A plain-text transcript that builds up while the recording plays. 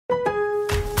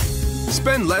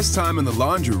Spend less time in the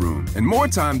laundry room and more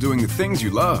time doing the things you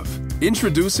love.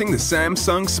 Introducing the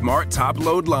Samsung Smart Top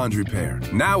Load Laundry Pair,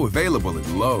 now available at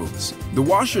Lowe's. The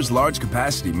washer's large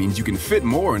capacity means you can fit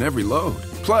more in every load.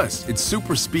 Plus, its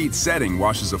super speed setting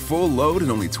washes a full load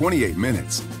in only 28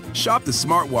 minutes. Shop the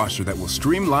smart washer that will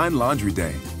streamline laundry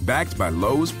day, backed by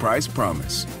Lowe's Price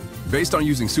Promise. Based on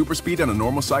using super speed on a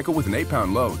normal cycle with an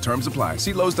 8-pound load. Terms apply.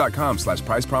 See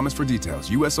Lowe's.com/price promise for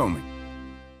details. U.S. only.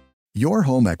 Your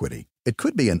home equity. It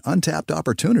could be an untapped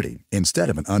opportunity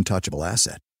instead of an untouchable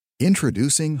asset.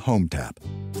 Introducing HomeTap.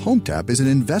 HomeTap is an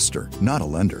investor, not a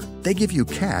lender. They give you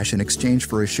cash in exchange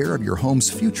for a share of your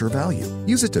home's future value.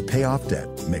 Use it to pay off debt,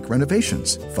 make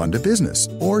renovations, fund a business,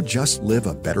 or just live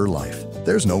a better life.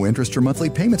 There's no interest or monthly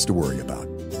payments to worry about.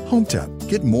 HomeTap.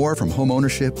 Get more from home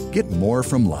ownership. Get more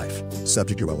from life.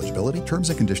 Subject to eligibility. Terms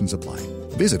and conditions apply.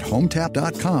 Visit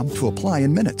HomeTap.com to apply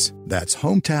in minutes. That's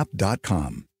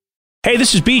HomeTap.com. Hey,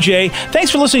 this is BJ. Thanks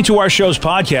for listening to our show's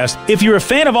podcast. If you're a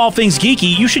fan of all things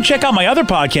geeky, you should check out my other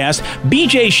podcast,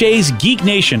 BJ Shea's Geek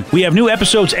Nation. We have new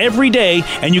episodes every day,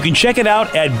 and you can check it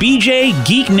out at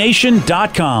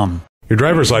bjgeeknation.com. Your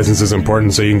driver's license is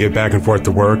important so you can get back and forth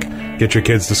to work, get your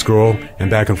kids to school, and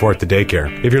back and forth to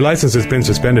daycare. If your license has been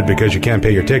suspended because you can't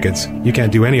pay your tickets, you can't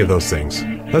do any of those things.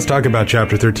 Let's talk about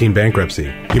Chapter 13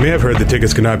 bankruptcy. You may have heard that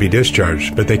tickets cannot be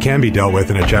discharged, but they can be dealt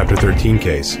with in a Chapter 13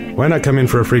 case. Why not come in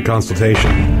for a free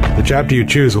consultation? The chapter you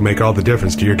choose will make all the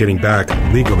difference to your getting back,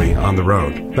 legally, on the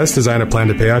road. Let's design a plan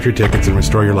to pay off your tickets and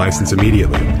restore your license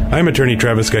immediately. I'm attorney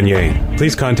Travis Gagne.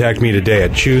 Please contact me today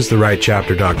at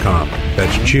ChooseTheRightChapter.com.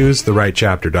 That's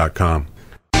ChooseTheRightChapter.com.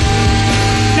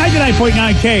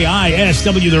 99.9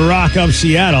 KISW, The Rock of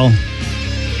Seattle.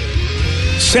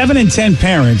 7 in 10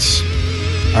 parents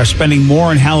are spending more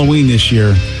on Halloween this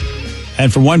year.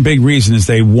 And for one big reason is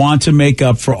they want to make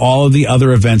up for all of the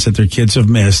other events that their kids have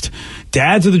missed.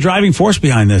 Dads are the driving force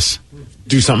behind this.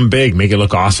 Do something big, make it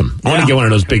look awesome. I want to get one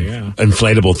of those big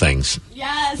inflatable things.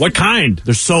 Yes. What kind?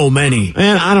 There's so many.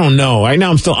 Man, I don't know. Right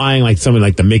now I'm still eyeing like some of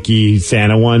like the Mickey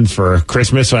Santa ones for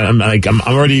Christmas. So I'm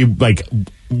already like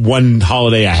one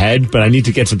holiday ahead, but I need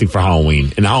to get something for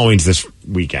Halloween. And Halloween's this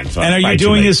weekend. So and are you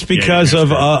doing this because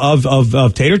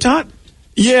of Tater Tot?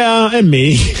 Yeah, and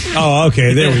me. Oh,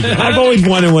 okay. There we go. I've always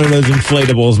wanted one of those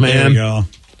inflatables, man. There we go.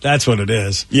 That's what it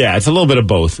is. Yeah, it's a little bit of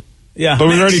both. Yeah. But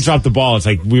we already dropped the ball. It's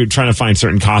like we were trying to find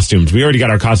certain costumes. We already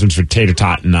got our costumes for Tater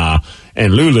Tot and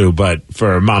Lulu, but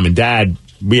for Mom and Dad,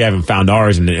 we haven't found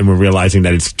ours, and we're realizing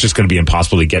that it's just going to be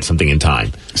impossible to get something in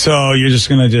time. So you're just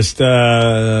going to we're just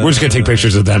going to take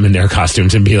pictures of them in their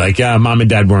costumes and be like, yeah, Mom and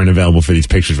Dad weren't available for these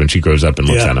pictures when she grows up and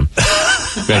looks at them.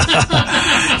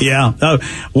 Yeah.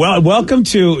 Well, welcome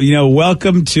to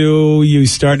you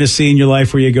starting to see in your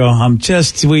life where you go,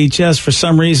 we for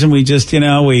some reason, we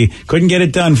couldn't get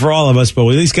it done for all of us, but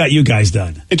we at least got you guys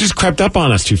done. It just crept up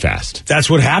on us too fast.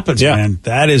 That's what happens, man.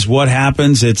 That is what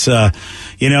happens. It's,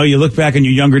 you look back in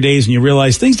your younger days and you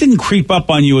realize things didn't creep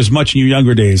up on you as much in your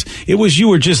younger days. It was you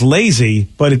were just lazy,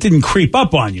 but it didn't creep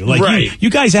up on you. Like you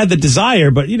guys had the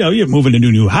desire, but you're moving to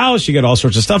a new house. You got all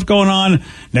sorts of stuff going on.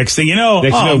 Next thing you know,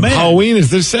 man. Halloween is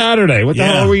this Saturday. What the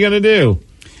hell are we going to do?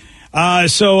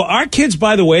 So our kids,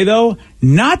 by the way, though,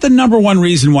 not the number one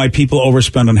reason why people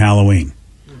overspend on Halloween.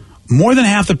 More than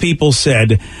half the people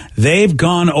said they've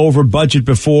gone over budget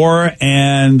before,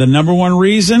 and the number one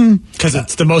reason? Because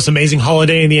it's the most amazing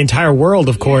holiday in the entire world,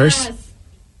 of course.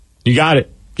 You got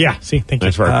it. Yeah, see, thank you.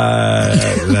 Nice work.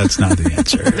 That's not the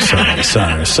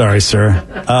answer. Sorry, sir.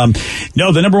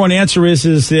 No, the number one answer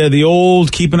is the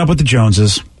old keeping up with the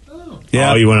Joneses.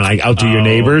 Yeah. Oh, you want to outdo your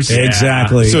neighbors?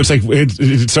 Exactly. So it's like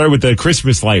it started with the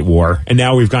Christmas light war, and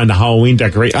now we've gone to Halloween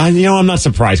decorate. I'm not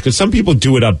surprised because some people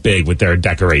do it up big with their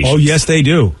decorations. Oh, yes, they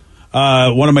do.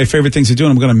 One of my favorite things to do,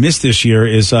 and I'm going to miss this year,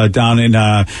 is down in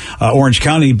Orange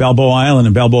County, Balboa Island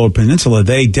and Balboa Peninsula.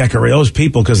 They decorate those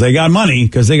people because they got money,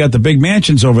 because they got the big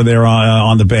mansions over there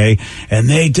on the bay, and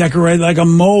they decorate like a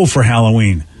mole for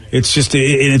Halloween. It's just,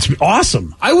 it's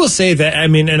awesome. I will say that,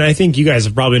 and I think you guys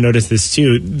have probably noticed this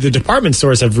too, the department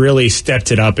stores have really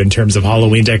stepped it up in terms of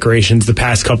Halloween decorations the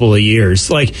past couple of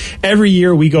years. Like, every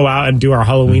year we go out and do our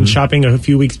Halloween shopping a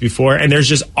few weeks before, and there's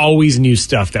just always new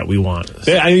stuff that we want.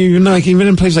 Even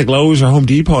in places like Lowe's or Home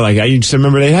Depot, I just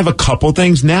remember they have a couple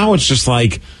things. Now it's just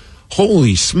like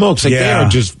holy smokes. Like, they Yeah. are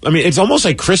just, I mean, it's almost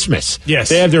like Christmas. Yes.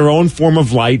 They have their own form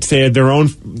of lights. They have their own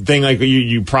thing, like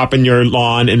you prop in your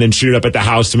lawn and then shoot it up at the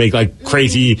house to make like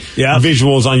crazy Yeah.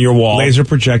 visuals on your wall. Laser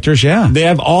projectors, yeah. They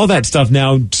have all that stuff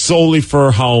now solely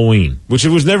for Halloween, which it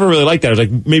was never really like that. It was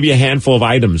like maybe a handful of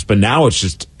items, but now it's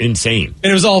just insane. And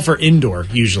it was all for indoor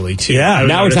usually too. Yeah, I would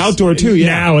now it's notice. outdoor, too, yeah.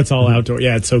 Now it's all outdoor.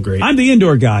 Yeah, it's so great. I'm the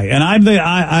indoor guy, and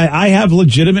I have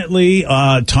legitimately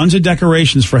tons of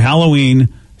decorations for Halloween,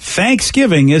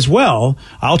 Thanksgiving as well.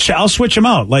 I'll switch them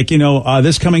out. Like,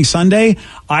 this coming Sunday,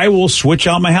 I will switch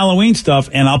out my Halloween stuff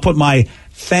and I'll put my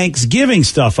Thanksgiving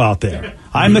stuff out there.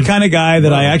 I'm the kind of guy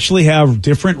that I actually have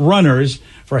different runners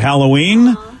for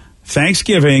Halloween,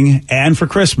 Thanksgiving, and for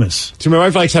Christmas. So my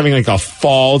wife likes having like a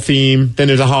fall theme, then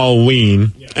there's a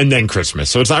Halloween, and then Christmas.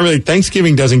 So it's not really,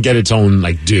 Thanksgiving doesn't get its own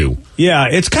like due. Yeah,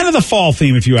 it's kind of the fall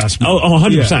theme, if you ask me. Oh,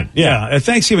 100%. Yeah.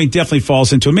 Thanksgiving definitely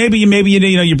falls into it. Maybe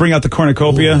you bring out the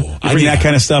cornucopia, Ooh, you bring that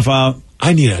kind of stuff out.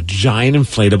 I need a giant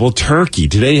inflatable turkey.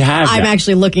 Do they have I'm that?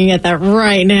 actually looking at that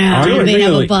right now. Are you They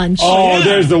have really? a bunch. Oh, yeah.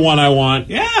 there's the one I want.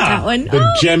 Yeah. That one.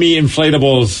 The Jemmy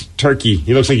Inflatables turkey.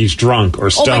 He looks like he's drunk or Oh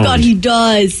stoned. my God, he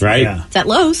does. Right? Yeah. It's at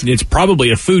Lowe's. It's probably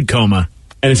a food coma.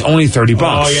 And it's only $30.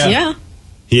 Oh, yeah. Yeah.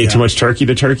 He ate too much turkey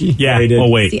to turkey? Yeah. he did. Oh,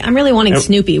 wait. See, I'm really wanting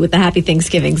Snoopy with the Happy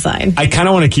Thanksgiving sign. I kind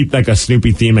of want to keep like a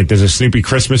Snoopy theme. Like there's a Snoopy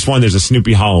Christmas one. There's a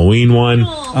Snoopy Halloween one.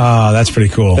 That's pretty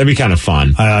cool. That'd be kind of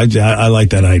fun. I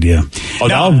like that idea. Oh,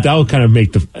 that'll kind of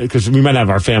make because we might have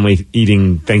our family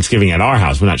eating Thanksgiving at our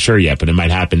house. We're not sure yet, but it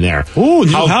might happen there. Ooh,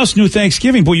 new house, new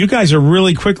Thanksgiving. Boy, you guys are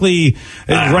really quickly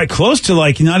right close to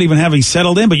like not even having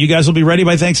settled in, but you guys will be ready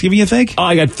by Thanksgiving, you think? Oh,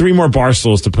 I got 3 more bar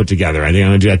stools to put together. I think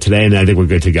I'm going to do that today, and then I think we're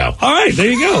good to go. All right, there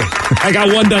you go. I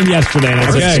got one done yesterday, and I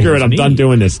Okay. said, screw it, I'm done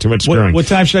doing this. Too much screwing. What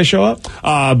time should I show up?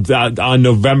 On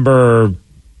November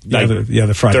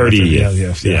the Friday.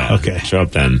 30th. Yeah. Okay. Show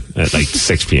up then at like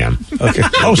 6 p.m. Okay.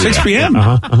 Oh, 6 p.m.?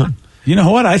 Uh-huh. You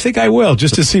know what? I think I will,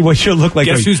 just to see what you'll look like.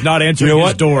 Guess who's not answering You know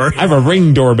his what? door? I have a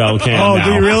Ring doorbell cam Oh, now,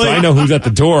 do you really? so I know who's at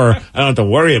the door. I don't have to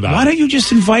worry about Why it. don't you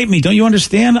just invite me? Don't you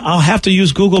understand? I'll have to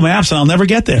use Google Maps, and I'll never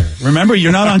get there. Remember,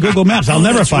 you're not on Google Maps. I'll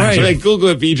never find So, you. like, Google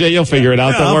it, BJ. You'll figure it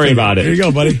out. Don't I'll worry figure about it. There you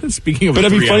go, buddy. Speaking of, But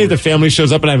it'd be funny if the family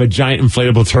shows up and I have a giant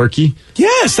inflatable turkey.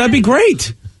 Yes, that'd be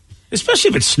great. Especially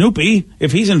if it's Snoopy,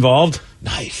 if he's involved.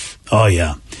 Nice. Oh,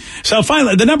 yeah. So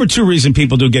finally, the number 2 reason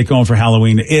people do get going for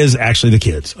Halloween is actually the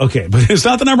kids. Okay, but it's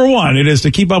not the number 1. It is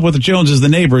to keep up with the Joneses, the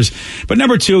neighbors. But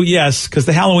number 2, yes, because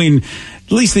the Halloween,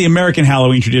 at least the American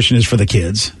Halloween tradition is for the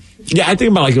kids. Yeah, I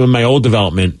think about like in my old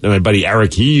development, my buddy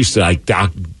Eric, he used to like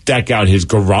deck out his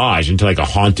garage into like a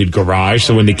haunted garage.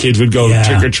 So when the kids would go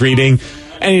trick or treating,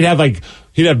 and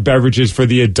he'd have beverages for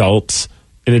the adults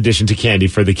in addition to candy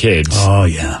for the kids. Oh,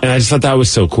 yeah. And I just thought that was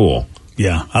so cool.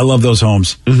 Yeah, I love those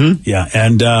homes. Mm-hmm. Yeah,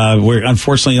 and we're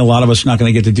unfortunately a lot of us are not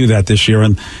going to get to do that this year,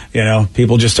 and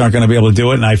people just aren't going to be able to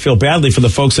do it. And I feel badly for the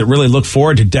folks that really look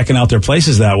forward to decking out their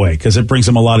places that way because it brings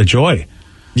them a lot of joy.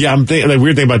 Yeah, I'm thinking like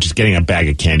weird thing about just getting a bag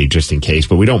of candy just in case,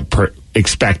 but we don't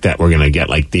expect that we're going to get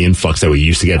like the influx that we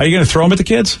used to get. Are you going to throw them at the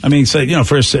kids? I mean,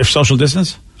 for social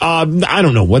distance? I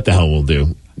don't know what the hell we'll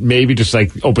do. Maybe just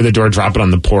like open the door, drop it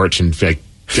on the porch, and be like,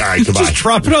 all right, goodbye. Just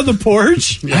drop it on the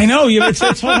porch. I know. It's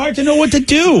so hard to know what to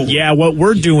do. Yeah, what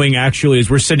we're doing actually is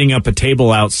we're setting up a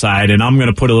table outside, and I'm going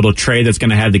to put a little tray that's going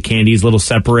to have the candies a little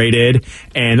separated,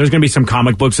 and there's going to be some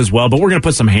comic books as well, but we're going to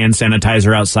put some hand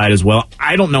sanitizer outside as well.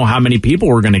 I don't know how many people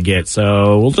we're going to get,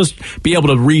 so we'll just be able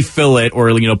to refill it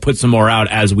or put some more out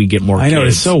as we get more I know,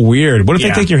 kids. it's so weird. What if they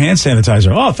Yeah. take your hand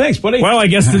sanitizer? Oh, thanks, buddy. Well, I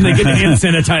guess then they get the hand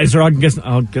sanitizer. I guess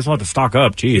I'll have to stock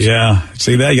up. Jeez. Yeah,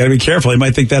 see that? You got to be careful. They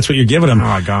might think that's what you're giving them.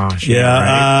 Oh, my gosh.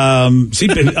 Yeah. Right. See,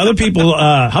 other people,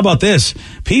 how about this?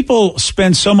 People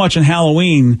spend so much on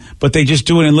Halloween, but they just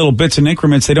do it in little bits and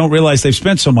increments. They don't realize they've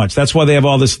spent so much. That's why they have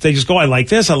all this. They just go, I like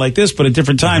this, but at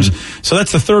different times. Mm-hmm. So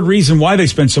that's the third reason why they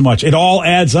spend so much. It all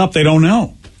adds up. They don't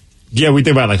know. Yeah, we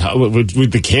think about like how,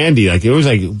 with the candy. Like it was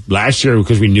like last year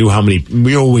because we knew how many.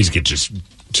 We always get just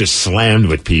slammed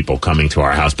with people coming to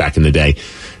our house back in the day.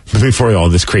 Before all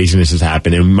this craziness has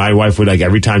happened, and my wife would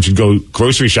every time she'd go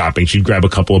grocery shopping, she'd grab a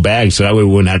couple of bags, so that way we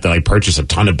wouldn't have to purchase a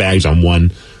ton of bags on one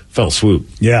fell swoop.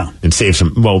 Yeah, and save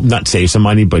some. Well, not save some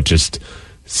money, but just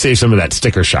save some of that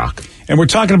sticker shock. And we're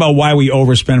talking about why we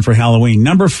overspend for Halloween.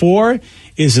 Number 4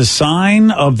 is a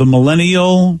sign of the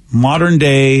millennial, modern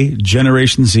day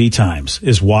Generation Z times.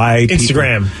 Is why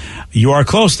Instagram. You are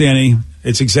close, Danny.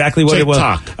 It's exactly what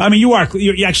TikTok. it was. I mean,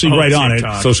 you're actually right TikTok.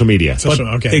 on it. Social media.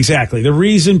 Okay. Exactly. The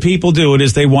reason people do it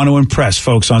is they want to impress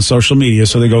folks on social media,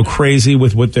 so they go crazy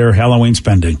with their Halloween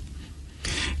spending.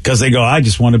 Because they go, I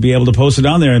just want to be able to post it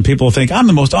on there, and people think I'm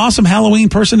the most awesome Halloween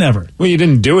person ever. Well, you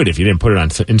didn't do it if you didn't put it on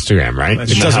Instagram, right?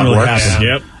 It doesn't really happen.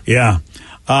 Yep. Yeah.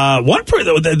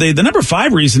 The number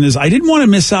 5 reason is I didn't want to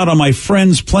miss out on my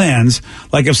friends' plans.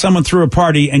 Like if someone threw a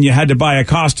party and you had to buy a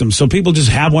costume, so people just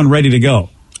have one ready to go.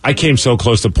 I came so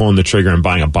close to pulling the trigger and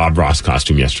buying a Bob Ross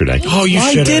costume yesterday. Oh, you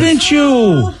Why should. didn't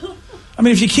you? I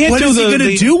mean, if you can't What do is he going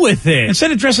to do with it?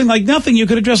 Instead of dressing like nothing, you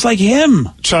could have dressed like him.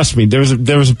 Trust me, there was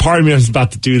a part of me that was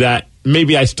about to do that.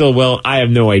 Maybe I still will. I have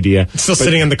no idea. Still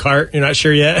sitting in the cart. You're not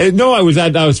sure yet? No, I was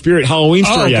at Spirit Halloween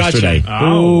store yesterday. Gotcha.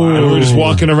 And we were just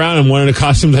walking around, and one of the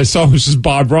costumes I saw was just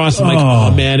Bob Ross. I'm like,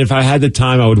 oh man, if I had the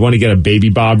time, I would want to get a baby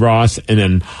Bob Ross, and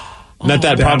then.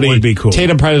 That probably would be cool.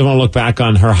 Tatum probably doesn't want to look back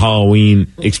on her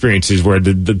Halloween experiences where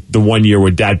the 1 year where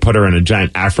Dad put her in a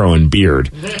giant afro and beard.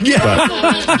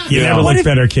 Yeah, you never looked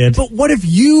better, kid. But what if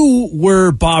you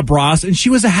were Bob Ross and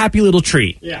she was a happy little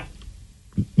tree? Yeah.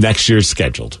 Next year's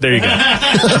scheduled. There you go.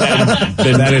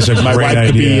 That is a My great wife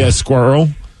idea. could be a squirrel.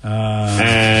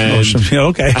 And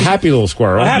Okay. a happy little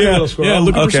squirrel. little squirrel. Yeah,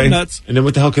 looking for Okay. some nuts. And then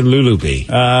what the hell can Lulu be?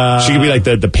 She could be like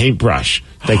the paintbrush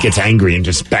that gets angry and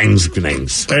just bangs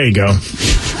things. There you go.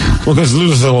 Well, because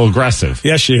Lulu's a little aggressive.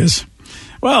 Yes, she is.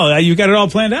 Well, you got it all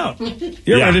planned out.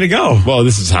 You're Yeah. ready to go. Well,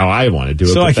 this is how I want to do it.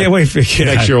 So but I can't wait for you.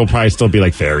 Next year will probably still be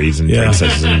like fairies and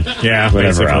princesses and whatever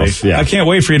basically. else. Yeah. I can't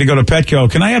wait for you to go to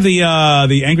Petco. Can I have the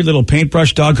angry little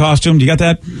paintbrush dog costume? Do you got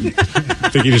that? I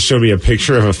think you just showed me a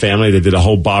picture of a family that did a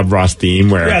whole Bob Ross theme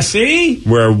where see?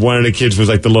 where one of the kids was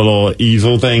like the little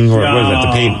easel thing or what is that,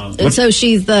 the paint. And so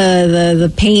she's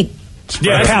the paint.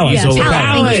 Yeah, palette. Yeah, So palette.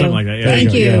 palette. Thank you. Something like that, yeah.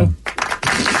 Thank you. Yeah.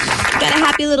 Got a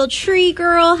happy little tree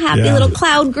girl, happy Yeah. little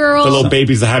cloud girl. The little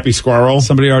baby's the happy squirrel.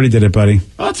 Somebody already did it, buddy.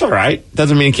 Oh, that's all right.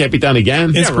 Doesn't mean it can't be done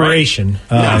again. Inspiration.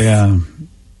 Yeah.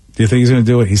 Do you think he's going to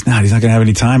do it? He's not. He's not going to have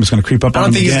any time. It's going to creep up I on don't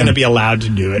him think he's again. going to be allowed to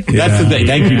do it. That's the thing.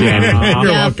 Thank you, Dan.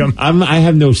 You're Yeah. welcome. I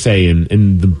have no say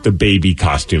in the baby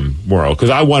costume world because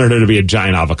I wanted her to be a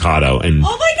giant avocado, and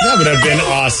That would have been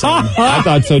awesome. I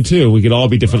thought so too. We could all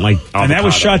be different, like avocado. And that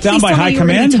was shot down Please by tell me high you were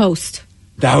gonna command? be toast.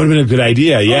 That would have been a good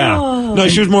idea. Yeah. No,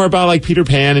 she was more about like Peter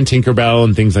Pan and Tinkerbell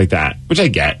and things like that, which I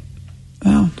get.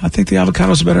 Well, I think the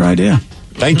avocado's a better idea.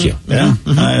 Thank you. Yeah.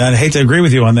 I'd hate to agree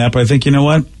with you on that, but I think, you know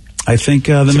what? I think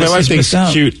the So my wife missus thinks missed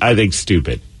out. cute. I think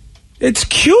stupid. It's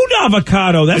cute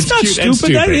avocado. That's It's not cute and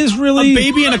stupid. That stupid. is really... A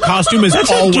baby in a costume is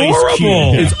That's always adorable.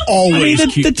 cute. It's always I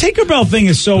mean, cute. the Tinkerbell thing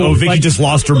is so... Oh, Vicky like, just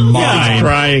lost her I'm mind.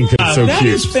 crying because it's so that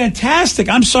cute. is fantastic.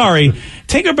 I'm sorry.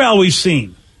 Tinkerbell we've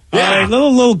seen. Yeah. All right,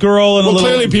 little girl and Well, a little...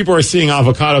 clearly people are seeing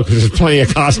avocado because there's plenty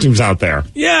of costumes out there.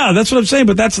 Yeah, that's what I'm saying,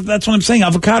 but that's what I'm saying.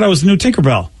 Avocado is the new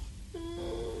Tinkerbell.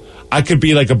 I could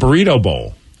be like a burrito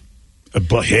bowl.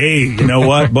 But hey, you know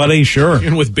what, buddy? Sure.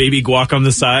 And with baby guac on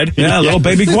the side. Yeah, little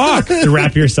baby guac. To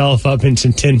wrap yourself up in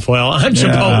some tinfoil on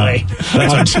Chipotle.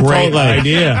 That's a great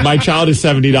idea. My child is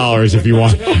 $70 if you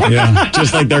want. Yeah.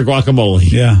 Just like their guacamole.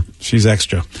 Yeah, she's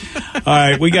extra. All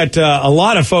right, we got a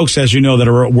lot of folks, as you know, that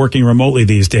are working remotely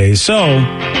these days. So,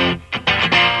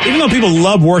 even though people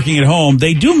love working at home,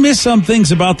 they do miss some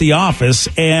things about the office.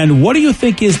 And what do you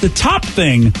think is the top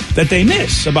thing that they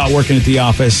miss about working at the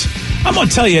office? I'm going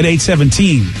to tell you at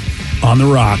 8:17 on The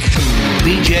Rock.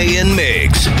 BJ and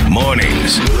Migs,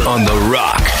 mornings on The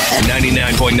Rock,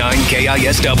 99.9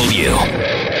 KISW.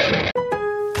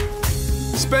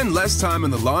 Spend less time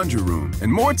in the laundry room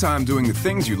and more time doing the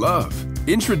things you love.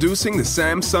 Introducing the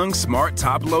Samsung Smart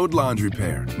Top Load Laundry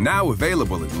Pair, now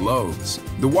available at Lowe's.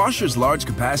 The washer's large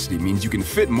capacity means you can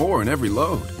fit more in every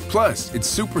load. Plus, its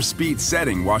super speed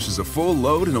setting washes a full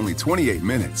load in only 28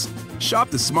 minutes.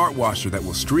 Shop the smart washer that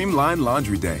will streamline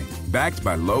laundry day, backed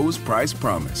by Lowe's Price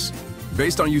Promise.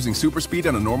 Based on using super speed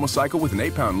on a normal cycle with an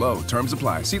 8-pound load. Terms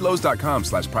apply. See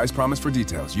Lowe's.com/price promise for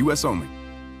details. U.S. only.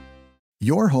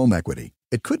 Your home equity.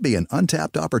 It could be an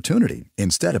untapped opportunity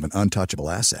instead of an untouchable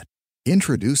asset.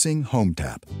 Introducing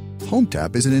HomeTap.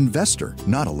 HomeTap is an investor,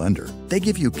 not a lender. They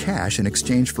give you cash in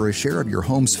exchange for a share of your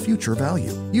home's future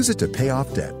value. Use it to pay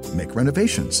off debt, make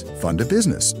renovations, fund a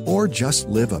business, or just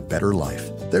live a better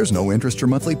life. There's no interest or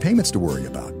monthly payments to worry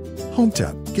about.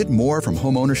 HomeTap. Get more from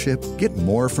home ownership. Get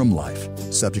more from life.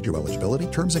 Subject to eligibility,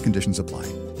 terms and conditions apply.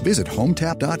 Visit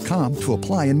HomeTap.com to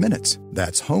apply in minutes.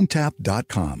 That's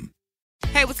HomeTap.com.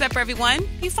 Hey, what's up, everyone?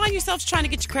 You find yourselves trying to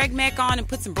get your Craig Mack on and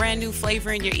put some brand new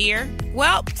flavor in your ear?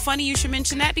 Well, funny you should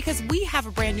mention that because we have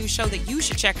a brand new show that you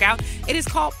should check out. It is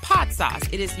called Pod Sauce.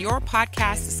 It is your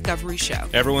podcast discovery show.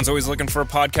 Everyone's always looking for a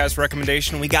podcast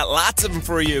recommendation. We got lots of them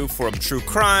for you, from true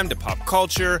crime to pop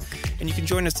culture. And you can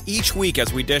join us each week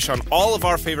as we dish on all of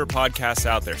our favorite podcasts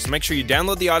out there. So make sure you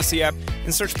download the Odyssey app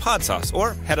and search Pod Sauce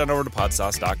or head on over to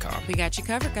podsauce.com. We got you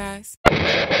covered, guys.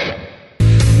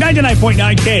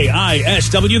 99.9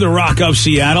 KISW, the Rock of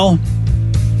Seattle.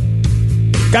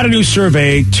 Got a new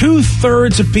survey.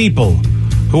 2/3 of people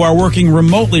who are working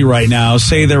remotely right now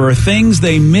say there are things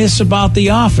they miss about the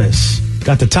office.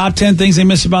 Got the top 10 things they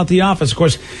miss about the office. Of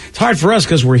course, it's hard for us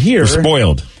because we're here. We're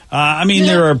spoiled.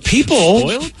 There are people.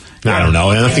 Spoiled? I don't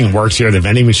know. Nothing works here. The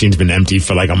vending machine's been empty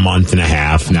for like a month and a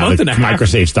half. Now the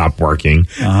microsafe stopped working.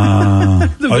 The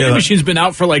vending machine's been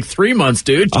out for like 3 months,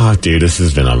 dude. Oh, dude, this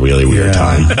has been a really weird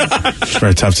time. It's a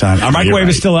very tough time. Our microwave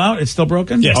is still out? It's still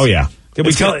broken? Yes. Oh, yeah. Did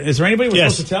we tell? Is there anybody we're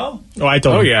supposed to tell? Oh, I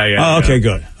told him. Yeah. Oh, okay,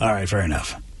 good. All right, fair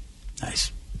enough.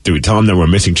 Nice. Do we tell them that we're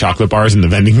missing chocolate bars in the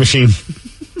vending machine?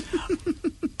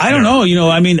 I don't know.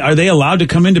 Are they allowed to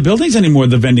come into buildings anymore,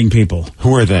 the vending people?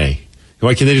 Who are they?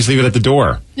 Why can't they just leave it at the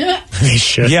door? They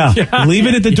should. Yeah, leave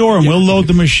it at the door and we'll load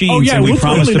the machines and we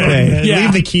promise to pay. Yeah.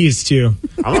 Leave the keys, too.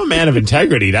 I'm a man of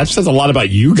integrity. That says a lot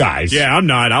about you guys. Yeah, I'm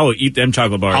not. I will eat them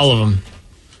chocolate bars. All of them.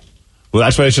 Well,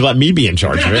 that's why they should let me be in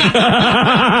charge of it.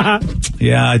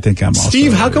 Yeah, I think I'm also.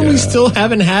 Steve, how come we still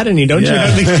haven't had any? Don't you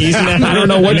have the keys now? I don't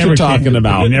know what you're talking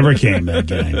about. You never came that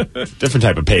day. Different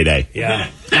type of payday. Yeah.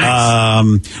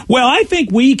 Well, I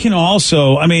think we can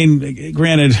also,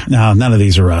 granted, no, none of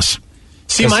these are us.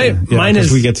 See, mine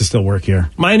is we get to still work here.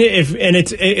 Mine,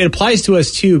 it applies to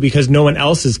us too because no one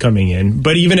else is coming in.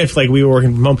 But even if we were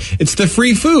working from home, it's the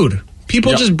free food.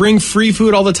 People just bring free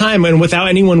food all the time, and without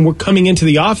anyone coming into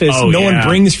the office, no one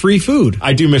brings free food.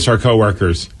 I do miss our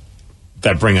coworkers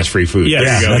that bring us free food.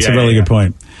 Yeah, that's a really good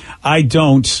point. I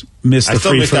don't miss the free food. I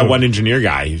still miss that one engineer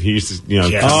guy. He used to,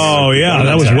 Oh, yeah,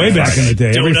 that was way back in the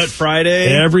day. Donut Friday.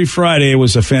 Every Friday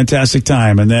was a fantastic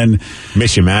time, and then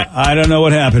miss you, Matt. I don't know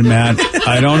what happened, Matt.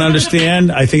 I don't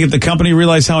understand. I think if the company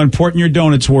realized how important your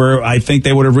donuts were, I think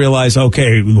they would have realized,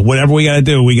 okay, whatever we got to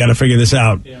do, we got to figure this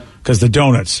out because the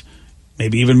donuts.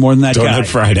 Maybe even more than that guy. Donut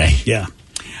Friday. Yeah.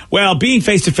 Well, being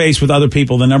face-to-face with other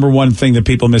people, the number one thing that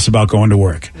people miss about going to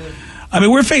work.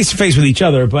 We're face-to-face with each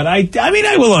other, but I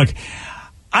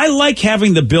like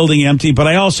having the building empty, but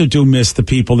I also do miss the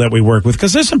people that we work with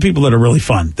because there's some people that are really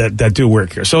fun that do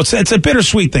work here. So it's a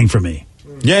bittersweet thing for me.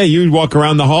 Yeah, you'd walk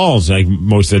around the halls like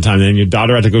most of the time, and your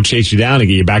daughter had to go chase you down to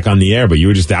get you back on the air, but you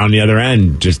were just down the other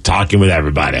end just talking with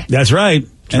everybody. That's right.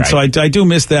 And so I do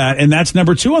miss that. And that's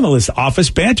number 2 on the list, office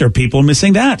banter. People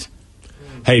missing that.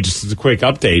 Hey, just as a quick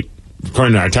update,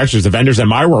 according to our texters, the vendors at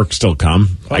my work still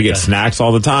come. I get snacks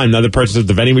all the time. Another person at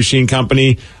the vending machine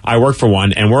company. I work for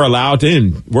one, and we're allowed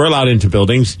in. We're allowed into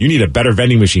buildings. You need a better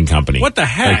vending machine company. What the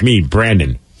heck? Like me,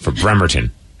 Brandon, for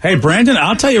Bremerton. Hey, Brandon,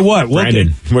 I'll tell you what.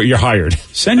 Brandon, you're hired.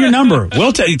 Send your number.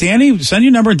 We'll Danny, send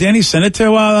your number. Danny, send it to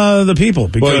the people.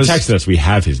 Well, he texted us. We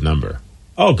have his number.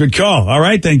 Oh, good call. All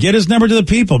right, then get his number to the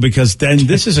people because then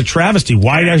this is a travesty.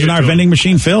 Why isn't our vending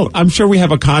machine filled? I'm sure we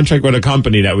have a contract with a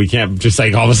company that we can't just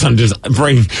all of a sudden just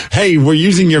bring, hey, we're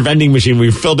using your vending machine. We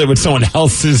filled it with someone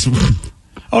else's.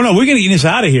 Oh, no, we're going to get this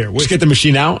out of here. Just get the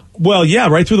machine out? Well, yeah,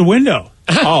 right through the window.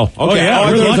 Oh, okay. Oh, yeah. I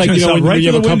thought it was like, when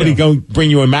you have a company go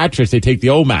bring you a mattress, they take the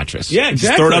old mattress. Yeah, exactly.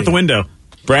 Just throw it out the window.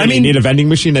 Brandon, you need a vending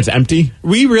machine that's empty?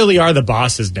 We really are the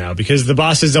bosses now because the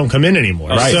bosses don't come in anymore.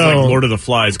 Right. So, it's like Lord of the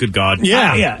Flies. Good God.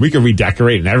 Yeah. We could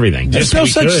redecorate and everything. There's no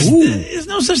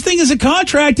such thing as a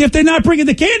contract if they're not bringing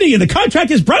the candy and the contract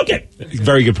is broken.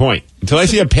 Very good point. Until I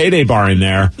see a payday bar in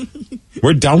there,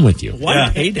 we're done with you.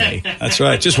 One payday. That's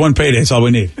right. Just one payday is all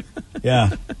we need. Yeah.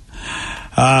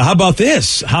 How about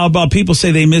this? How about people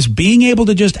say they miss being able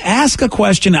to just ask a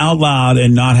question out loud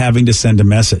and not having to send a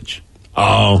message?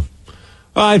 Oh.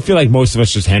 Well, I feel like most of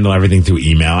us just handle everything through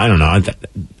email. I don't know.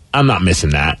 I'm not missing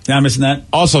that. Not missing that?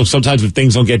 Also, sometimes if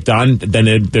things don't get done,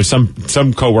 then there's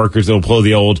some coworkers that will pull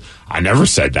the old, I never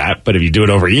said that. But if you do it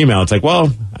over email, it's like,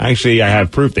 well, actually, I have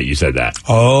proof that you said that.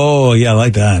 Oh, yeah, I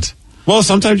like that. Well,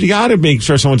 sometimes you got to make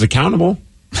sure someone's accountable.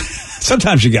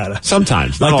 Sometimes you got to.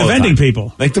 Sometimes. Like the vending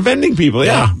people. Like the vending people,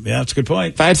 yeah. Yeah, that's a good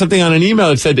point. If I had something on an email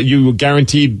that said that you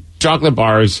guaranteed chocolate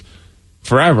bars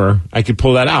forever, I could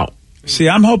pull that out. See,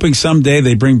 I'm hoping someday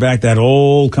they bring back that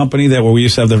old company where we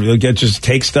used to have just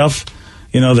take stuff.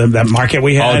 That market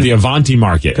we had. Oh, the Avanti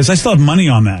market. Because I still have money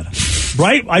on that.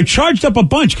 Right? I charged up a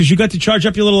bunch because you got to charge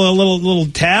up your little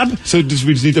tab. So we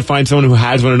just need to find someone who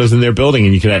has one of those in their building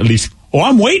and you could at least... Oh,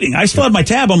 I'm waiting. I still have my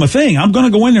tab on my thing. I'm going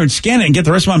to go in there and scan it and get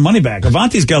the rest of my money back.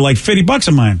 Avanti's got like $50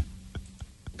 of mine.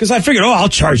 Because I figured, I'll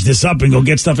charge this up and go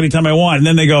get stuff anytime I want. And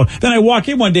then then I walk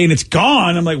in one day and it's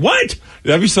gone. I'm like, what?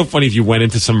 That'd be so funny if you went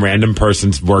into some random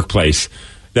person's workplace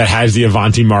that has the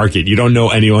Avanti market. You don't know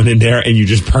anyone in there and you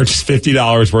just purchase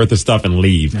 $50 worth of stuff and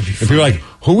leave. And people are like,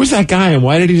 who was that guy and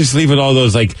why did he just leave with all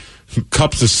those like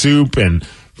cups of soup and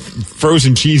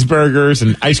frozen cheeseburgers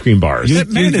and ice cream bars. That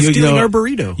man is stealing our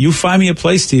burrito. You find me a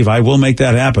place, Steve. I will make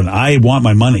that happen. I want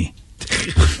my money.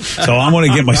 So I'm going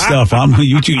to get my stuff.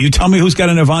 You tell me who's got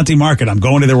an Avanti Market. I'm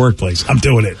going to their workplace. I'm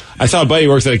doing it. I saw a buddy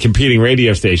who works at a competing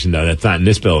radio station, though, that's not in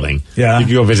this building. Yeah. You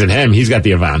can go visit him. He's got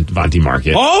the Avanti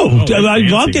Market. I'll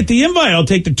get the invite. I'll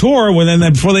take the tour.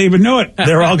 Then before they even know it,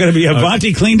 they're all going to be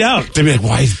Avanti cleaned out. They'll be like,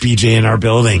 why is BJ in our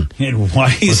building? And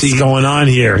what's going on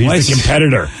here? He's a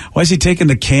competitor. Why is he taking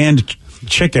the canned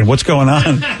chicken? What's going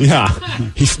on? Yeah.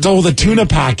 He stole the tuna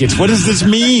packets. What does this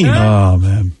mean? Oh,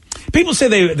 man. People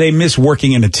say they miss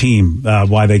working in a team,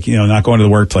 why they not going to the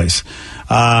workplace.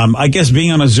 I guess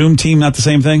being on a Zoom team, not the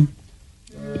same thing?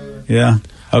 Yeah.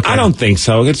 Okay. I don't think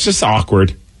so. It's just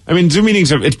awkward. I mean, Zoom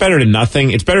meetings it's better than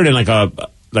nothing. It's better than like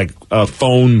a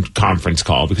phone conference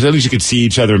call because at least you could see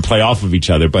each other and play off of each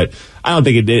other. But I don't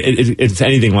think it's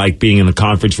anything like being in a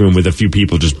conference room with a few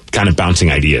people just kind of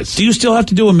bouncing ideas. Do you still have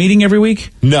to do a meeting every week?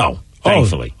 No.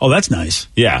 Thankfully. Oh, that's nice.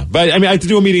 Yeah. But I mean, I have to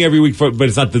do a meeting every week, but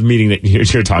it's not the meeting that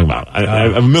you're talking about. I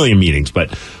have a million meetings,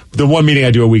 but the one meeting I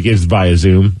do a week is via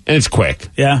Zoom, and it's quick.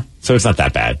 Yeah. So it's not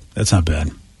that bad. That's not bad.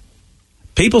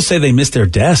 People say they miss their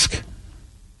desk.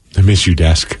 I miss you,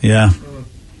 desk. Yeah.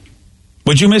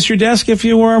 Would you miss your desk if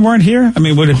you weren't here? I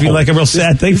mean, would it be like a real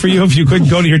sad thing for you if you couldn't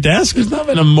go to your desk? There's not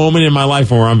been a moment in my life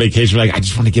when we're on vacation like, I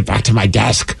just want to get back to my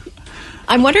desk.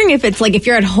 I'm wondering if it's like if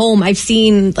you're at home, I've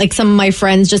seen like some of my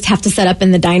friends just have to set up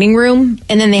in the dining room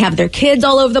and then they have their kids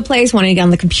all over the place wanting to get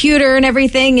on the computer and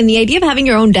everything. And the idea of having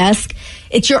your own desk,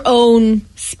 it's your own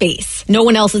space. No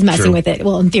one else is messing with it.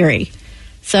 Well, in theory.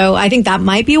 So I think that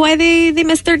might be why they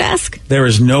miss their desk. There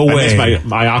is no way. I miss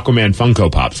my Aquaman Funko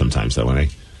Pop sometimes though when I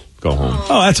go home.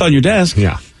 Oh, that's on your desk?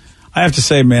 Yeah. I have to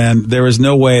say, man, there is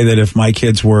no way that if my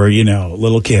kids were,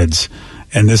 little kids,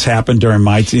 and this happened during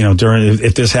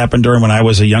if this happened during when I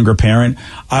was a younger parent,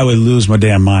 I would lose my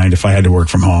damn mind if I had to work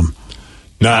from home.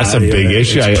 No, that's a big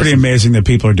issue. It's pretty amazing that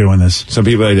people are doing this. Some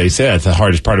people, they say that's the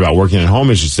hardest part about working at home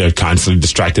is just they're constantly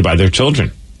distracted by their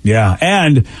children. Yeah,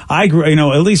 and I grew,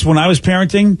 at least when I was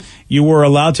parenting, you were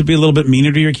allowed to be a little bit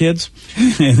meaner to your kids.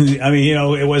 I mean,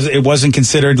 it wasn't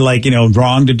considered like,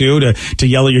 wrong to do to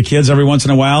yell at your kids every once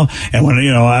in a while. And when,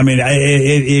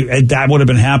 that would have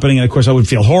been happening. And of course I would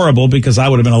feel horrible because I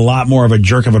would have been a lot more of a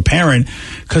jerk of a parent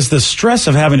because the stress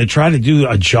of having to try to do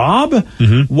a job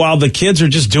while the kids are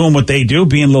just doing what they do,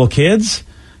 being little kids.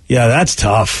 Yeah, that's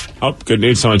tough. Oh, good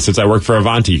news. Someone since I work for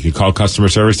Avanti, you can call customer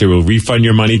service. They will refund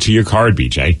your money to your card,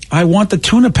 BJ. I want the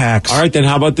tuna packs. All right, then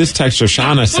how about this texter?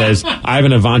 Shauna says, I have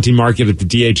an Avanti Market at the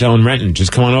DHL in Renton.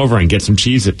 Just come on over and get some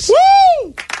Cheez-Its.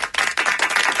 Woo!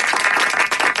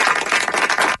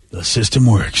 The system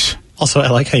works. Also, I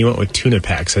like how you went with tuna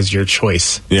packs as your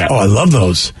choice. Yeah. Oh, I love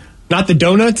those. Not the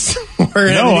donuts or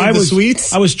the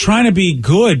sweets? I was trying to be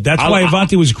good. That's why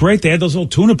Avanti was great. They had those little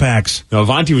tuna packs. No,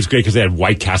 Avanti was great because they had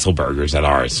White Castle burgers at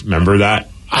ours. Remember that?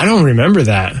 I don't remember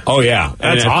that. Oh, yeah.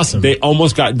 That's awesome. They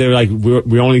almost got, they were like,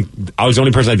 I was the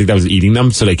only person I think that was eating them,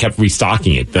 so they kept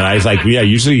restocking it. Then I was like, yeah,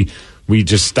 usually we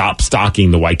just stop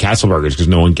stocking the White Castle burgers because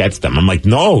no one gets them. I'm like,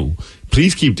 no.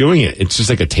 Please keep doing it. It's just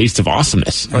like a taste of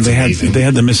awesomeness. They had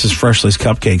the Mrs. Freshley's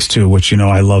cupcakes too, which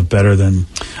I love better than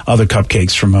other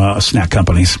cupcakes from snack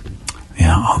companies.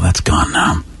 Yeah, that's gone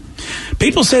now.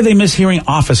 People say they miss hearing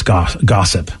office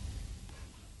gossip.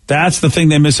 That's the thing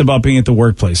they miss about being at the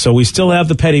workplace. So we still have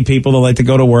the petty people that like to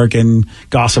go to work and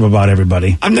gossip about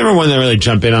everybody. I'm never one to really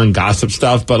jump in on gossip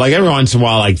stuff, but like every once in a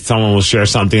while, like someone will share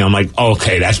something. I'm like,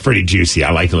 okay, that's pretty juicy.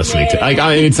 I like listening to. Like,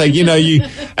 I mean, it's like you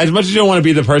as much as you don't want to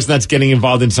be the person that's getting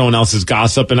involved in someone else's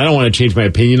gossip, and I don't want to change my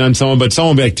opinion on someone, but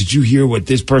someone will be like, did you hear what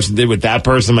this person did with that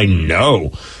person? I'm like,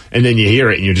 no, and then you hear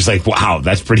it, and you're just like, wow,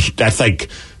 that's like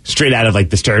straight out of like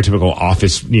the stereotypical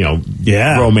office,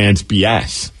 romance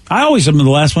BS. I always am the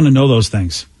last one to know those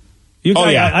things.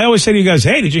 Yeah. I always say to you guys,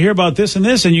 hey, did you hear about this and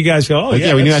this? And you guys go,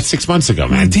 yeah, we knew that 6 months ago,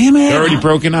 man. Damn it. They're already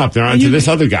broken up. They're on to this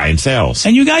other guy in sales.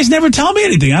 And you guys never tell me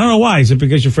anything. I don't know why. Is it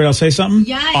because you're afraid I'll say something?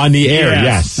 Yes. On the air,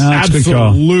 yes. No, that's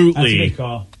absolutely. That's a good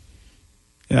call.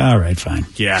 Yeah, all right, fine.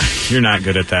 Yeah, you're not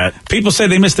good at that. People say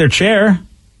they miss their chair.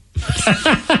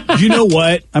 You know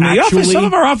what? I mean, some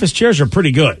of our office chairs are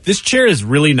pretty good. This chair is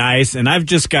really nice, and I've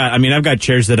got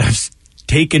chairs that I've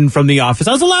taken from the office.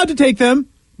 I was allowed to take them,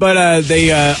 but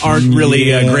they aren't really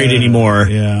great anymore.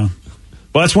 Yeah.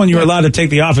 Well, that's when you're allowed to take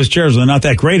the office chairs. They're not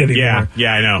that great anymore.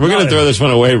 Yeah, I know. We're going to throw this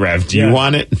one away, Rev. Do you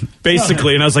want it?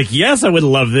 Basically. And I was like, yes, I would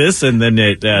love this. And then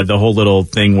the whole little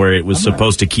thing where it was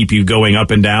supposed to keep you going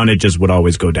up and down, it just would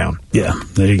always go down. Yeah,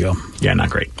 there you go. Yeah, not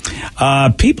great.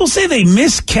 People say they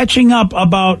miss catching up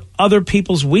about other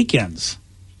people's weekends.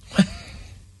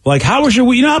 Like, how was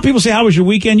your? You know how people say, "How was your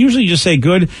weekend?" Usually, you just say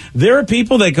 "good." There are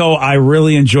people that go, "I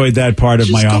really enjoyed that part of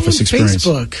my office experience."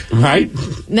 Facebook. Right?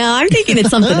 No, I'm thinking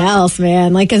it's something else,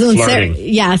 man. Like, cause when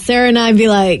Sarah and I'd be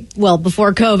like, well,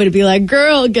 before COVID, it'd be like,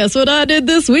 "Girl, guess what I did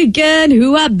this weekend?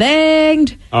 Who I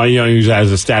banged?" Oh, you don't use that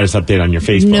as a status update on your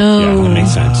Facebook. No. Yeah, that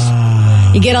makes sense.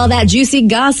 You get all that juicy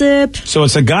gossip. So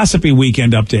it's a gossipy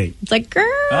weekend update. It's like, girl.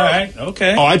 All right,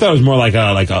 okay. Oh, I thought it was more like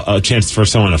a chance for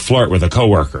someone to flirt with a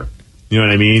coworker. You know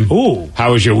what I mean? Ooh.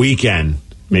 How was your weekend?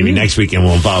 Maybe next weekend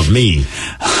will involve me.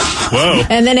 Whoa.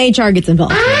 And then HR gets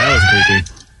involved. Yeah, that was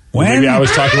creepy. Maybe I was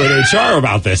talking with HR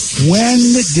about this. When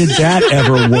did that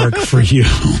ever work for you?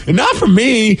 Not for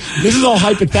me. This is all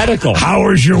hypothetical. How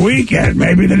was your weekend?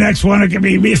 Maybe the next one it can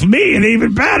be with me and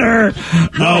even better.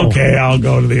 No. Okay, I'll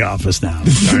go to the office now.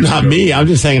 Not me. I'm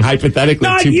just saying hypothetically.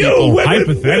 Not two you. people.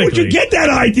 Where would you get that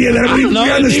idea that everybody would be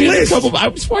on this list? I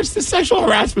watched the sexual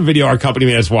harassment video our company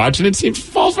made us watch, and it seems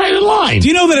falls right in line. Do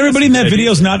you know that everybody in that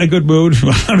video is not in a good mood?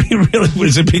 I mean, really,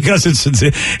 is it because it's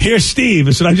here's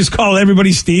Steve? Should I just call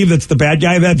everybody Steve? That's the bad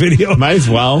guy in that video. Might as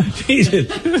well. Jesus.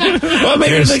 Well,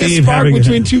 maybe it's like a spark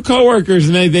between two coworkers,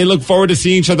 and they look forward to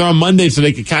seeing each other on Monday, so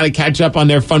they could kind of catch up on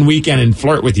their fun weekend and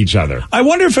flirt with each other. I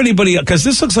wonder if anybody, because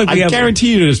this looks like I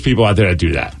guarantee you there's people out there that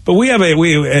do that. But we have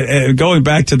going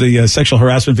back to the sexual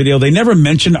harassment video, they never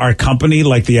mention our company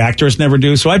like the actors never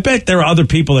do. So I bet there are other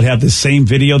people that have the same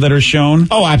video that are shown.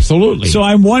 Oh, absolutely. So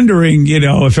I'm wondering,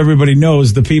 if everybody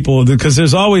knows the people, because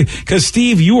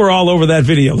Steve, you were all over that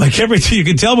video. Like everything, you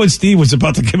can tell when Steve was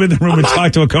about to come in the room and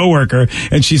talk to a coworker,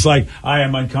 and she's like, "I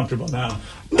am uncomfortable now."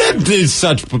 That is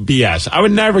such BS. I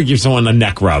would never give someone a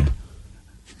neck rub.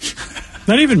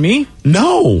 Not even me?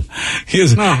 No. All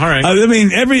right. I mean,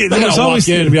 there's always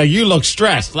walk in and be like, "You look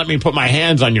stressed. Let me put my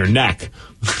hands on your neck."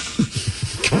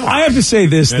 I have to say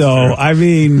this though. True. I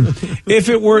mean, if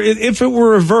it were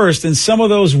reversed and some of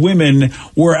those women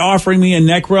were offering me a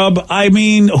neck rub, I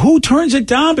mean, who turns it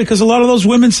down? Because a lot of those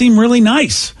women seem really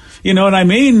nice. You know what I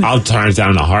mean? I'll turn it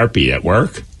down in a heartbeat at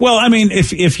work. Well, I mean,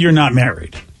 if you're not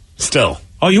married, still.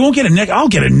 Oh, you won't get a neck? I'll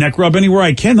get a neck rub anywhere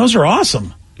I can. Those are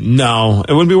awesome. No,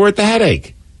 it wouldn't be worth the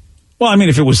headache. Well, I mean,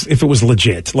 if it was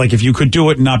legit, like if you could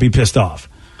do it and not be pissed off.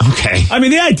 Okay. I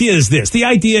mean, the idea is this. The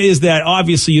idea is that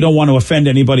obviously you don't want to offend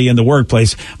anybody in the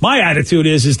workplace. My attitude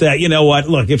is that, you know what,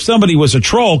 look, if somebody was a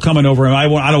troll coming over, I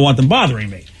don't want them bothering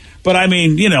me. But I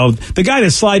mean, the guy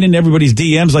that's sliding into everybody's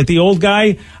DMs like the old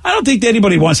guy, I don't think that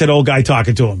anybody wants that old guy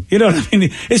talking to him. You know what I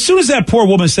mean? As soon as that poor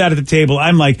woman sat at the table,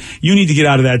 I'm like, you need to get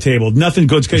out of that table. Nothing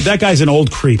good's good. That guy's an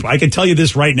old creep. I can tell you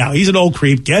this right now. He's an old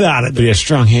creep. Get out of there. But he has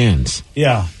strong hands.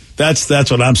 Yeah. That's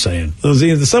what I'm saying.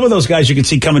 Some of those guys you can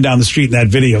see coming down the street in that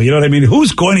video. You know what I mean?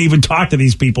 Who's going to even talk to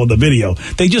these people in the video?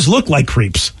 They just look like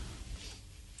creeps.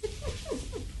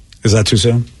 Is that too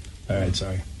soon? All right,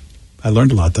 sorry. I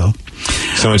learned a lot, though.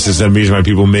 So much is the reason why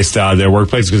people miss their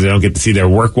workplace because they don't get to see their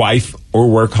work wife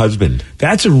or work husband.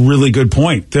 That's a really good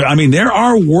point. There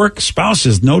are work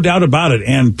spouses, no doubt about it,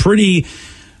 and pretty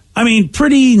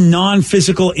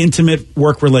non-physical, intimate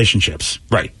work relationships.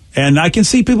 Right. And I can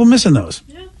see people missing those.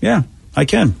 Yeah, I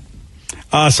can.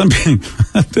 This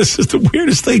is the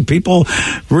weirdest thing. People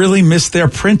really miss their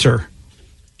printer.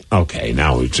 Okay,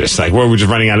 now we're just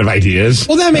running out of ideas.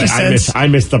 Well, that makes sense. I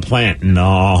miss the plant in the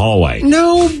hallway.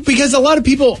 No, because a lot of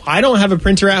people, I don't have a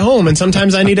printer at home, and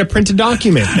sometimes I need to print a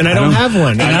document, and I don't have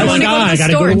one. And I got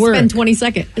to go to work. Spend 20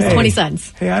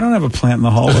 cents. Hey, I don't have a plant in the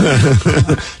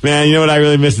hallway. Man, you know what I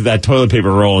really miss is that toilet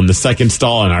paper roll in the second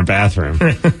stall in our bathroom.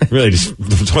 Really, just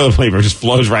the toilet paper just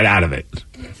flows right out of it.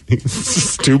 It's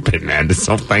stupid, man. This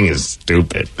whole thing is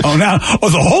stupid. The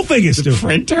whole thing is stupid.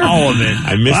 Printer? All of it.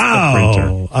 I missed the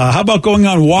printer. How about going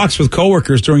on walks with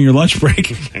coworkers during your lunch break?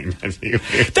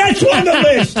 That's on the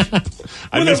list.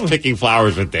 I miss picking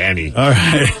flowers with Danny. All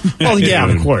right. Well,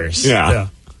 yeah, of course. Yeah.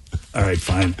 All right,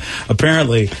 fine.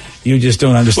 Apparently, you just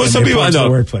don't understand some people the know.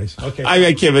 workplace. Okay.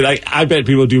 I can't, but I bet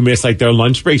people do miss their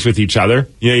lunch breaks with each other.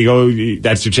 You go,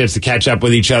 that's your chance to catch up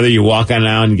with each other. You walk on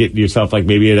out and get yourself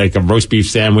maybe a roast beef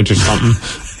sandwich or something.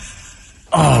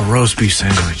 Oh, roast beef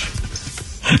sandwich.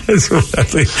 It's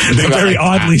a very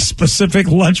oddly specific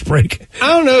lunch break.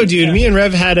 I don't know, dude. Me and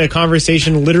Rev had a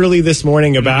conversation literally this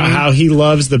morning about how he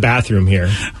loves the bathroom here.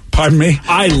 Pardon me?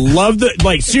 I love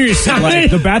seriously,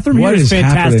 the bathroom here is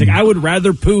fantastic. Happening? I would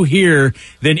rather poo here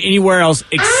than anywhere else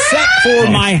except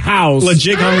for my house.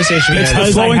 Legit conversation.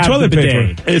 Because I have toilet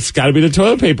paper. It's got to be the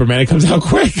toilet paper, man. It comes out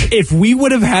quick. If we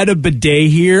would have had a bidet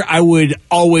here, I would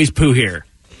always poo here.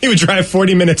 He would drive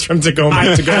 40 minutes from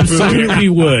Tacoma to go absolutely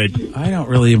would. I don't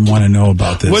really even want to know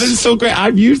about this. What is so great?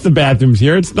 I've used the bathrooms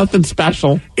here. It's nothing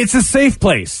special. It's a safe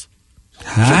place.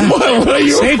 Huh? What are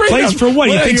you Safe afraid place of? for what?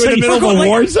 You What, think are you in the middle of a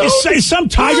war zone? Is some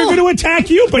tiger going to attack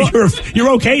you, but you're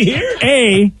okay here?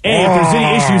 If there's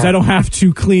any issues, I don't have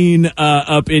to clean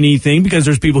up anything because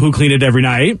there's people who clean it every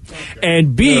night.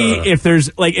 And B,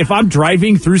 if I'm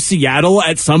driving through Seattle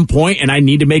at some point and I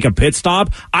need to make a pit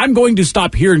stop, I'm going to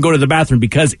stop here and go to the bathroom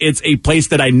because it's a place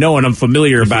that I know and I'm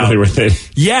familiar about. Familiar with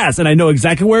it. Yes, and I know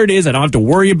exactly where it is. I don't have to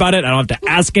worry about it. I don't have to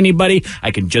ask anybody.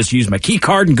 I can just use my key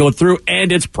card and go through,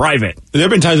 and it's private. There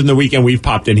have been times in the weekend we've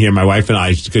popped in here, my wife and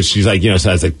I, because she's like,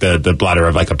 says like the bladder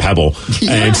of like a pebble.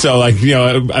 Yeah. And so like,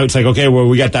 it's like, okay, well,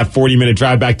 we got that 40-minute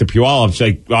drive back to Puyallup. She's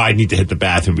like, I need to hit the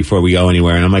bathroom before we go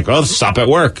anywhere. And I'm like, well, stop at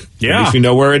work. Yeah. At least we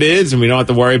know where it is, and we don't have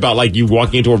to worry about like you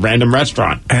walking into a random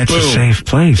restaurant. It's a safe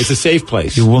place. It's a safe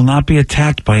place. You will not be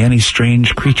attacked by any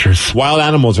strange creatures. Wild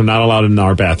animals are not allowed in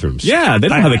our bathrooms. Yeah, they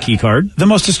don't have a key card. The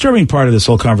most disturbing part of this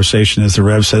whole conversation is the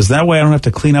Rev says, that way I don't have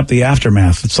to clean up the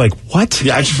aftermath. It's like, what?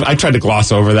 Yeah, I tried to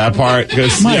gloss over that part.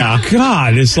 My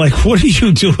God, it's like, what are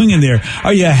you doing in there?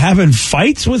 Are you having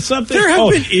fights with something? There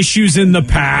have been issues in the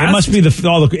past. It must be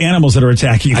all the animals that are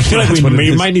attacking you. I feel like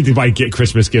we might need to get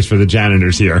Christmas gifts for the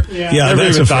janitors here. Yeah,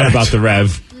 that's a thought about the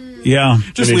Rev. Yeah.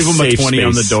 Just leave them a 20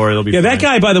 on the door. It'll be fine. That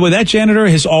guy, by the way, that janitor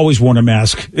has always worn a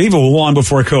mask, even long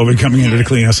before COVID, coming in to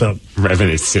clean us up. Rev in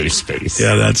his safe space.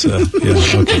 Yeah, that's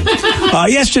okay.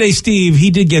 Yesterday, Steve,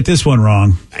 he did get this one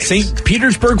wrong. St.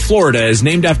 Petersburg, Florida is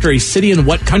named after a city in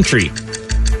what country?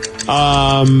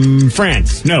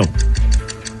 France. No.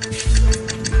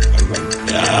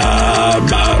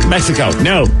 Mexico.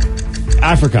 No.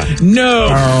 Africa. No.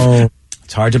 Oh.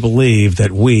 It's hard to believe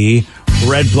that we,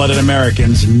 red-blooded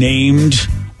Americans, named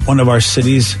one of our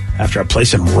cities after a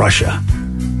place in Russia.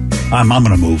 I'm going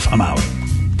to move. I'm out.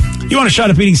 You want a shot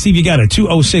at beating Steve? You got it.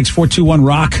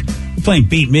 206-421-ROCK. We're playing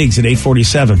Beat Miggs at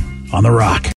 847 on The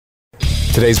Rock.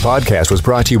 Today's podcast was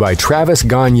brought to you by Travis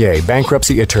Gagne,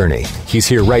 bankruptcy attorney. He's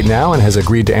here right now and has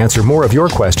agreed to answer more of your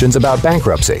questions about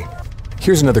bankruptcy.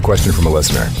 Here's another question from a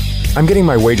listener. I'm getting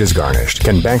my wages garnished.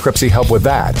 Can bankruptcy help with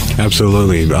that?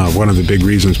 Absolutely. One of the big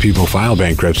reasons people file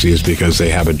bankruptcy is because they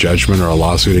have a judgment or a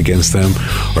lawsuit against them,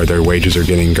 or their wages are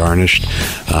getting garnished,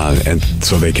 and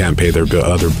so they can't pay their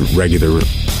other regular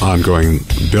ongoing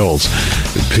bills.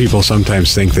 People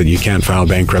sometimes think that you can't file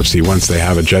bankruptcy once they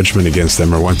have a judgment against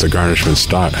them or once a garnishment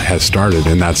has started,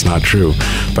 and that's not true.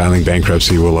 Filing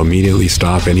bankruptcy will immediately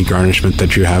stop any garnishment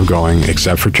that you have going,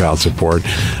 except for child support,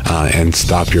 and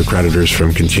stop your creditors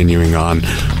from continuing on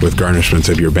with garnishments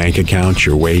of your bank account,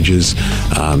 your wages,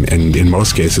 and in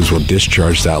most cases will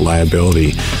discharge that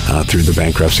liability through the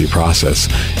bankruptcy process.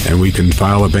 And we can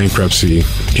file a bankruptcy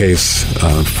case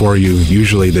for you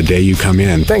usually the day you come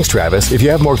in. Thanks, Travis. If you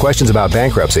have more questions about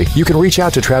bankruptcy, you can reach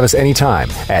out to Travis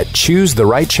anytime at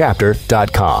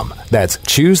choosetherightchapter.com. That's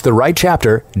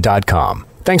choosetherightchapter.com.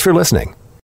 Thanks for listening.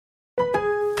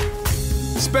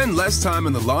 Spend less time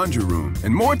in the laundry room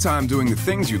and more time doing the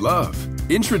things you love.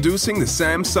 Introducing the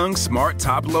Samsung Smart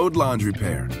Top Load Laundry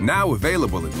Pair, now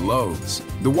available at Lowe's.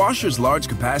 The washer's large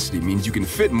capacity means you can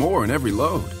fit more in every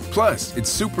load. Plus, its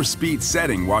super speed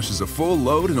setting washes a full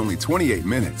load in only 28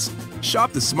 minutes.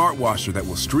 Shop the smart washer that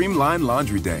will streamline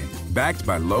laundry day, backed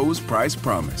by Lowe's Price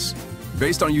Promise.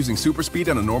 Based on using super speed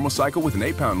on a normal cycle with an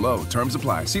 8-pound load. Terms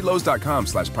apply. See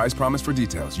Lowe's.com/price promise for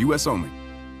details. U.S. only.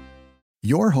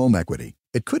 Your home equity.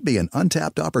 It could be an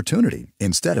untapped opportunity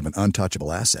instead of an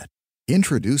untouchable asset.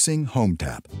 Introducing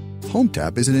HomeTap.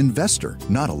 HomeTap is an investor,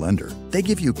 not a lender. They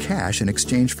give you cash in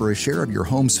exchange for a share of your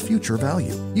home's future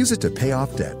value. Use it to pay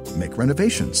off debt, make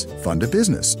renovations, fund a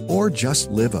business, or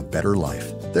just live a better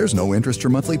life. There's no interest or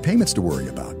monthly payments to worry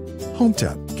about.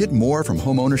 HomeTap. Get more from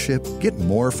home ownership. Get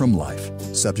more from life.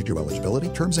 Subject to eligibility,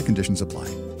 terms and conditions apply.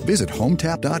 Visit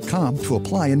HomeTap.com to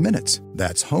apply in minutes.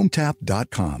 That's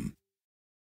HomeTap.com.